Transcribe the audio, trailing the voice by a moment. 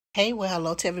Hey, well,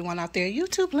 hello to everyone out there,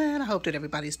 YouTube land. I hope that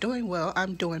everybody's doing well.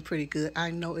 I'm doing pretty good. I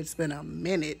know it's been a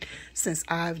minute since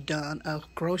I've done a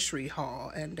grocery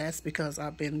haul, and that's because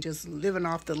I've been just living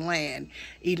off the land,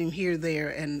 eating here, there,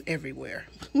 and everywhere,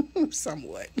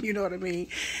 somewhat. You know what I mean?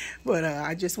 But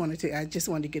I just wanted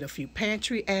to get a few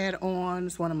pantry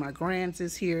add-ons. One of my grands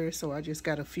is here, so I just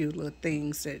got a few little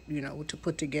things that to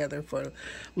put together for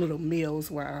little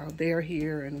meals while they're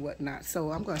here and whatnot.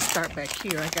 So I'm going to start back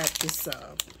here. I got this.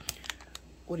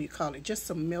 What do you call it? Just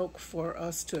some milk for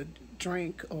us to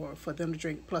drink, or for them to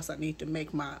drink. Plus, I need to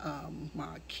make my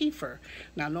my kefir.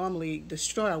 Now, normally the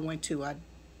store I went to, I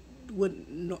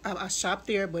wouldn't. I shopped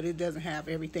there, but it doesn't have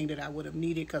everything that I would have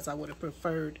needed because I would have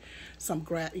preferred some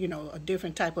a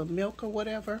different type of milk or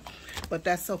whatever. But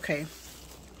that's okay.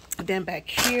 Then back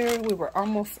here, we were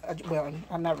almost well,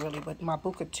 I'm not really, but my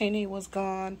bucatini was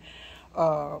gone.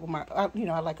 I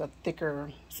like a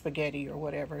thicker spaghetti or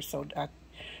whatever, so I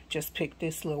just picked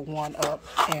this little one up,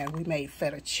 and we made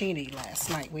fettuccine last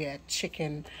night. We had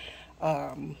chicken,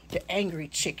 the angry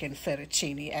chicken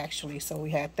fettuccine actually, so we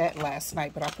had that last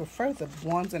night. But I prefer the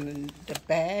ones in the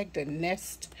bag, the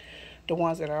nest, the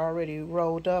ones that are already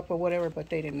rolled up or whatever, but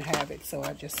they didn't have it, so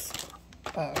I just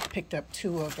picked up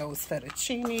 2 of those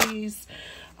fettuccines.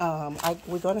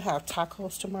 We're going to have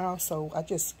tacos tomorrow, so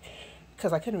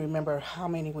because I couldn't remember how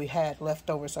many we had left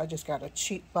over, so I just got a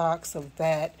cheap box of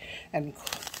that, and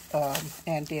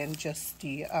then just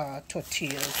the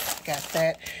tortillas. Got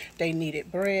that. They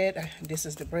needed bread. This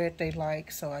is the bread they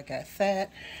like, so I got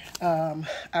that.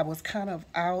 I was kind of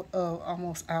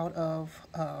almost out of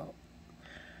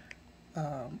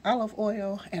olive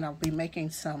oil, and I'll be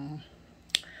making some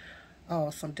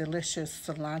delicious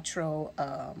cilantro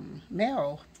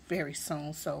marrow very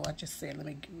soon. So I just said, let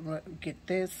me get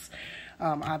this.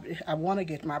 I want to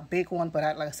get my big one, but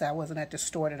like I said, I wasn't at the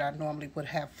store that I normally would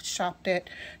have shopped at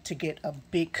to get a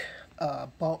big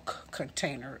bulk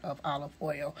container of olive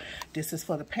oil. This is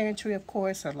for the pantry, of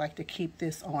course. I'd like to keep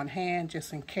this on hand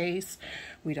just in case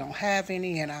we don't have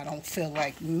any and I don't feel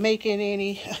like making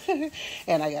any.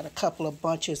 And I got a couple of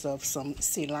bunches of some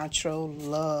cilantro.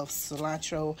 Love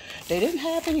cilantro. They didn't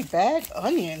have any bagged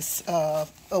onions,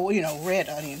 red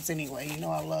onions anyway.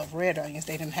 I love red onions.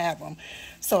 They didn't have them.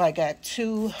 So I got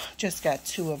just got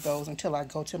 2 of those until I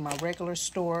go to my regular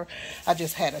store. I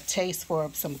just had a taste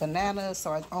for some bananas,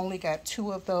 so I only got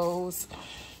 2 of those.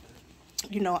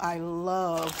 I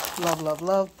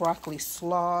love broccoli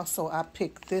slaw, so I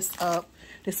picked this up.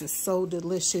 This is so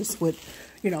delicious with,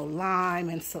 lime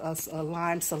and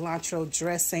lime cilantro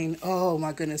dressing. Oh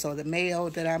my goodness, or the mayo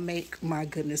that I make. My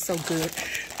goodness, so good.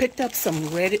 Picked up some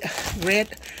red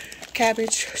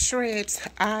cabbage shreds.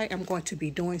 I am going to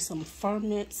be doing some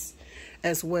ferments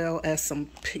as well as some,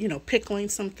 pickling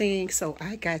some things. So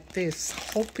I got this,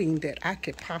 hoping that I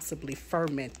could possibly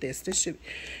ferment this.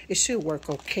 It should work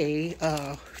okay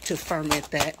to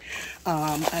ferment that.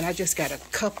 And I just got a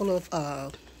couple of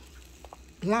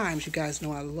limes. You guys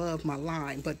know I love my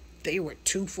lime, but they were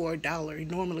 2 for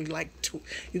 $1. Normally, like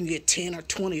you can get 10 or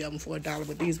 20 of them for $1,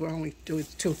 but these were only 2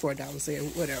 for $1 there,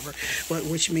 whatever. But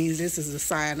which means this is a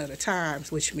sign of the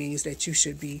times, which means that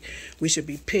we should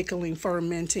be pickling,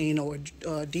 fermenting, or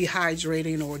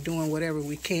dehydrating, or doing whatever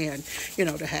we can,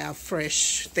 to have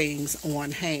fresh things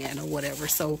on hand or whatever.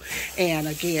 So, and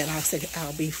again, I said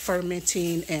I'll be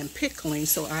fermenting and pickling.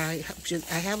 So I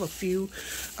have a few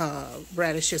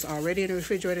radishes already in the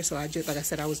refrigerator. So like I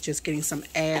said, I was just getting some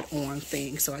add-on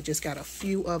things. So I just got a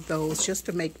few of those just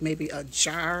to make maybe a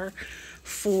jar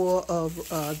full of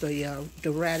the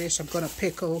radish. I'm gonna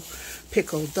pickle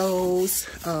those.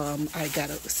 I got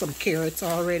some carrots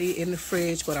already in the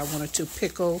fridge, but I wanted to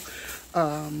pickle.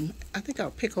 I think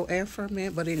I'll pickle and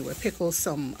ferment, but anyway, pickle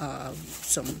some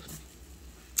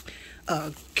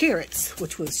carrots,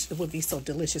 which would be so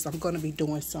delicious. I'm going to be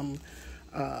doing some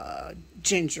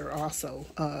ginger also,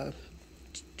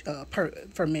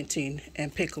 fermenting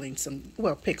and pickling some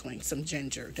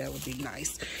ginger. That would be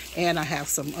nice. And I have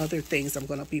some other things I'm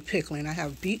going to be pickling. I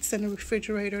have beets in the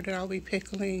refrigerator that I'll be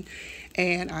pickling,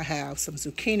 and I have some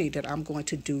zucchini that I'm going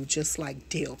to do just like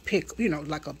dill pickle,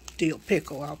 like a dill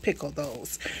pickle. I'll pickle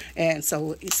those. And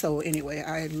so anyway,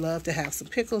 I love to have some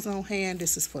pickles on hand.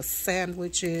 This is for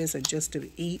sandwiches and just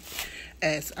to eat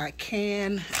as I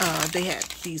can. They had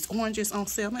these oranges on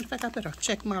sale. Matter of fact, I better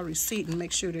check my receipt and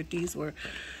make sure that these were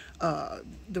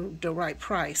the right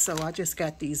price. So I just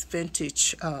got these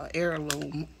vintage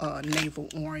heirloom navel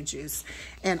oranges,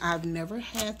 and I've never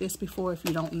had this before. If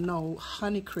you don't know,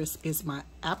 Honeycrisp is my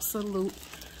absolute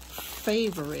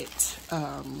favorite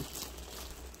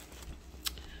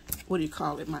what do you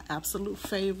call it, my absolute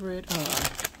favorite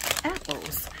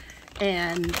apples.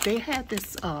 and they had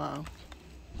this,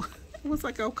 what's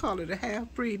like I'll call it, a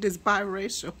half-breed, this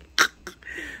biracial.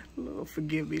 Lord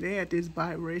forgive me. They had this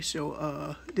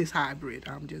biracial, this hybrid.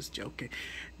 I'm just joking.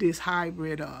 This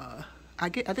hybrid, I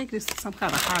think this is some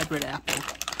kind of hybrid apple,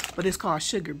 but it's called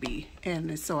Sugar Bee.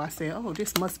 And so I said, oh,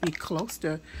 this must be close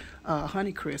to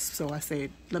Honeycrisp. So I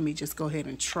said, let me just go ahead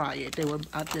and try it. They were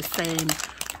at the same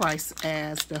price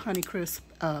as the Honeycrisp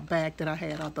bag that I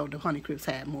had, although the Honeycrisp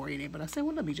had more in it. But I said,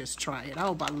 well, let me just try it. I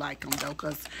hope I like them, though,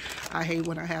 because I hate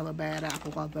when I have a bad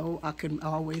apple, although I can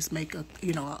always make a,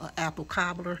 you know, an apple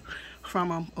cobbler from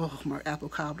them. Oh, my apple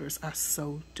cobblers are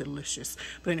so delicious.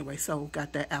 But anyway, so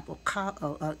got that apple,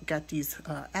 got these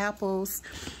apples.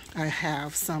 I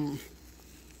have some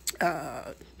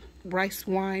rice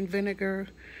wine vinegar.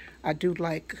 I do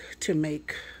like to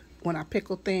make, when I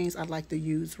pickle things, I like to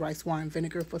use rice wine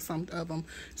vinegar for some of them,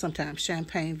 sometimes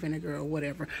champagne vinegar or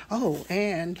whatever. Oh,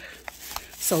 and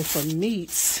so for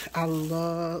meats, I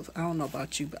don't know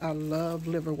about you, but I love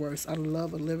liverwurst. I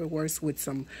love a liverwurst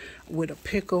with a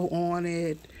pickle on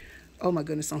it. Oh my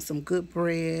goodness, on some good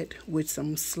bread with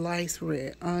some sliced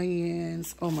red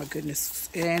onions. Oh my goodness.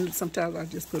 And sometimes I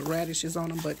just put radishes on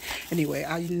them. But anyway,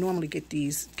 I normally get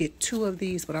two of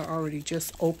these, but I already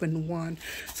just opened one.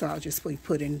 So I'll just be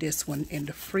putting this one in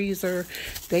the freezer.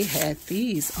 They had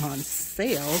these on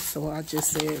sale. So I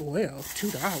just said, well,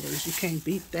 $2. You can't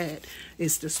beat that.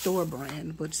 It's the store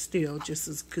brand, but still just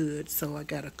as good. So I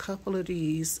got a couple of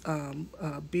these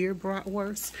beer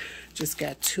bratwursts. Just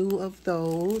got 2 of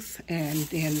those. And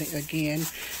then again,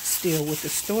 still with the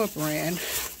store brand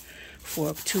for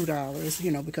 $2,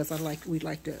 you know, because I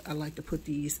like to put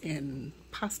these in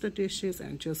pasta dishes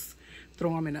and just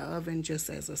throw them in the oven just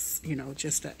as a, you know,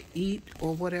 just to eat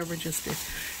or whatever, just to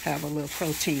have a little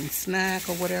protein snack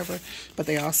or whatever. But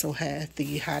they also had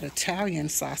the hot Italian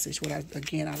sausage, which I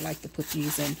like to put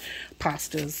these in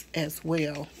pastas as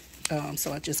well.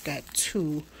 So I just got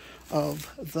 2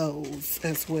 of those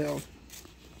as well.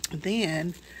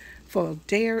 Then for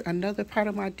dairy, another part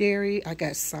of my dairy, I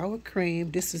got sour cream.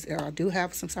 I do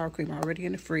have some sour cream already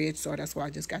in the fridge, so that's why I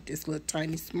just got this little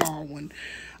tiny small one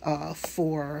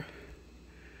for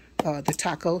the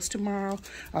tacos tomorrow.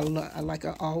 I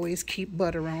always keep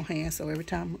butter on hand, so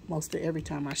most every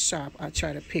time I shop, I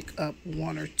try to pick up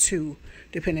 1 or 2,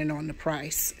 depending on the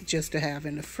price, just to have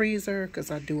in the freezer,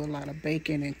 because I do a lot of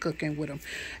baking and cooking with them.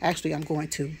 Actually, I'm going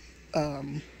to,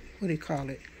 what do you call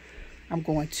it? I'm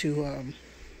going to,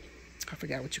 I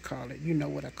forgot what you call it. You know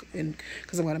what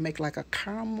because I'm going to make like a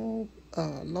caramel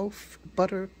loaf,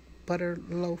 butter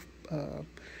loaf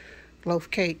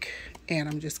cake, and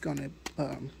I'm just going to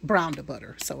brown the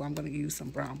butter. So I'm going to use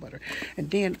some brown butter.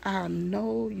 And then I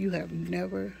know you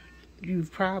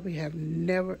probably have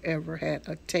never ever had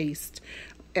a taste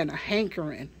and a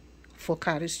hankering for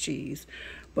cottage cheese.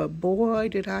 But boy,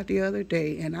 did I the other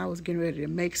day, and I was getting ready to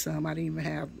make some. I didn't even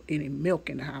have any milk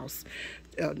in the house.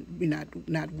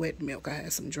 Not wet milk. I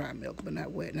had some dry milk, but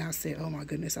not wet. And I said, oh my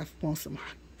goodness, I want some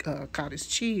cottage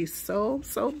cheese so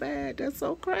bad. That's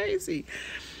so crazy.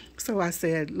 So I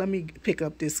said, let me pick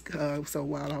up this. So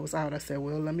while I was out, I said,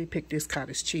 well, let me pick this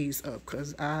cottage cheese up,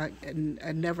 because I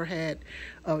never had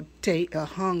a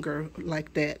hunger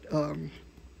like that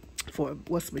for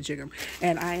what's my jigger.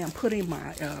 And I am putting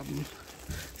my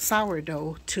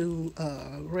sourdough to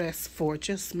rest for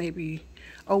just maybe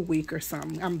a week or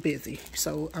something. I'm busy,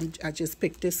 so I just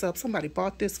picked this up. Somebody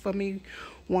bought this for me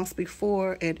once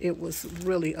before, and it was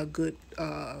really a good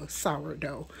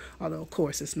sourdough, although of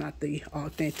course it's not the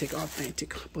authentic,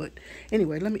 but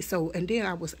anyway, and then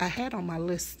I had on my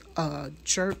list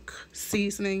jerk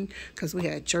seasoning, because we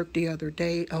had jerk the other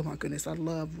day. Oh my goodness, I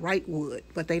love Wrightwood,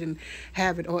 but they didn't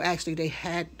have it, or actually they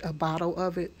had a bottle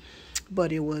of it,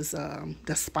 but it was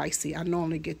the spicy. I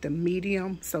normally get the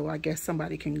medium, so I guess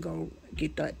somebody can go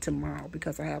get that tomorrow,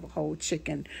 because I have a whole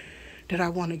chicken that I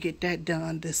want to get that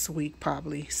done this week,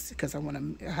 probably, because I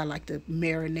like to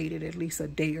marinate it at least a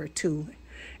day or 2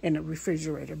 in the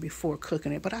refrigerator before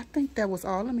cooking it. But I think that was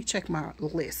all. Let me check my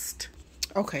list.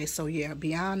 Okay, so yeah,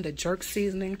 beyond the jerk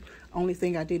seasoning, only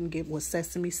thing I didn't get was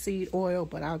sesame seed oil,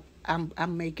 but I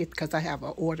may get, because I have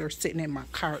an order sitting in my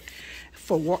cart at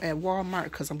Walmart,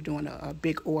 because I'm doing a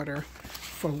big order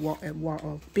for a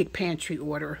big pantry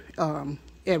order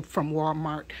from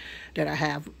Walmart that I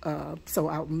have. So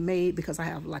I made, because I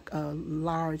have like a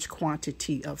large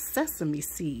quantity of sesame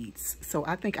seeds, so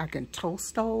I think I can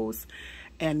toast those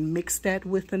and mix that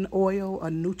with an oil,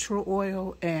 a neutral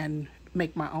oil, and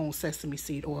make my own sesame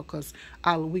seed oil, because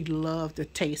we love the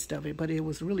taste of it, but it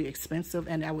was really expensive,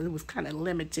 and it was kind of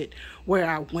limited where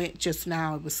I went just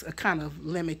now. It was kind of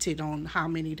limited on how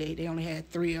many they only had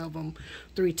 3 of them,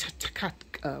 3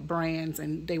 brands,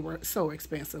 and they were so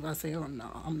expensive. I said, oh no,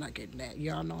 I'm not getting that.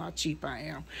 Y'all know how cheap I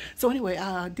am. So anyway,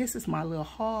 this is my little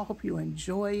haul. Hope you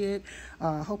enjoy it.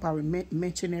 Hope I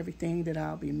mention everything that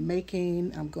I'll be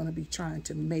making. I'm going to be trying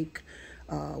to make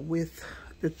with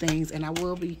the things, and I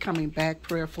will be coming back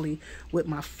prayerfully with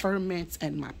my ferments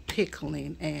and my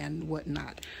pickling and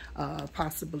whatnot,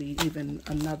 possibly even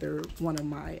another one of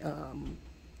my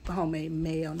homemade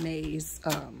mayonnaise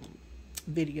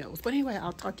videos. But anyway,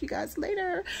 I'll talk to you guys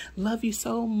later. Love you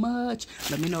so much.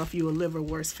 Let me know if you're a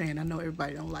liverwurst fan. I know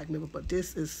everybody don't like liver, but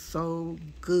this is so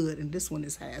good, and this one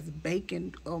has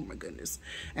bacon. Oh my goodness.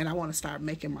 And I want to start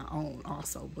making my own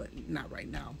also, but not right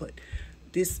now. But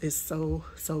this is so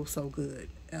good.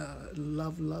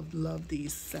 Love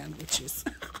these sandwiches.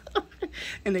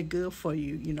 And they're good for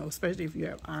you, you know, especially if you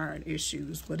have iron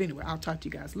issues. But anyway, I'll talk to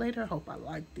you guys later. Hope I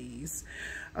like these.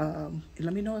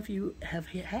 Let me know if you have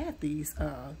had these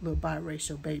little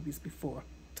biracial babies before.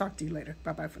 Talk to you later.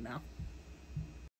 Bye-bye for now.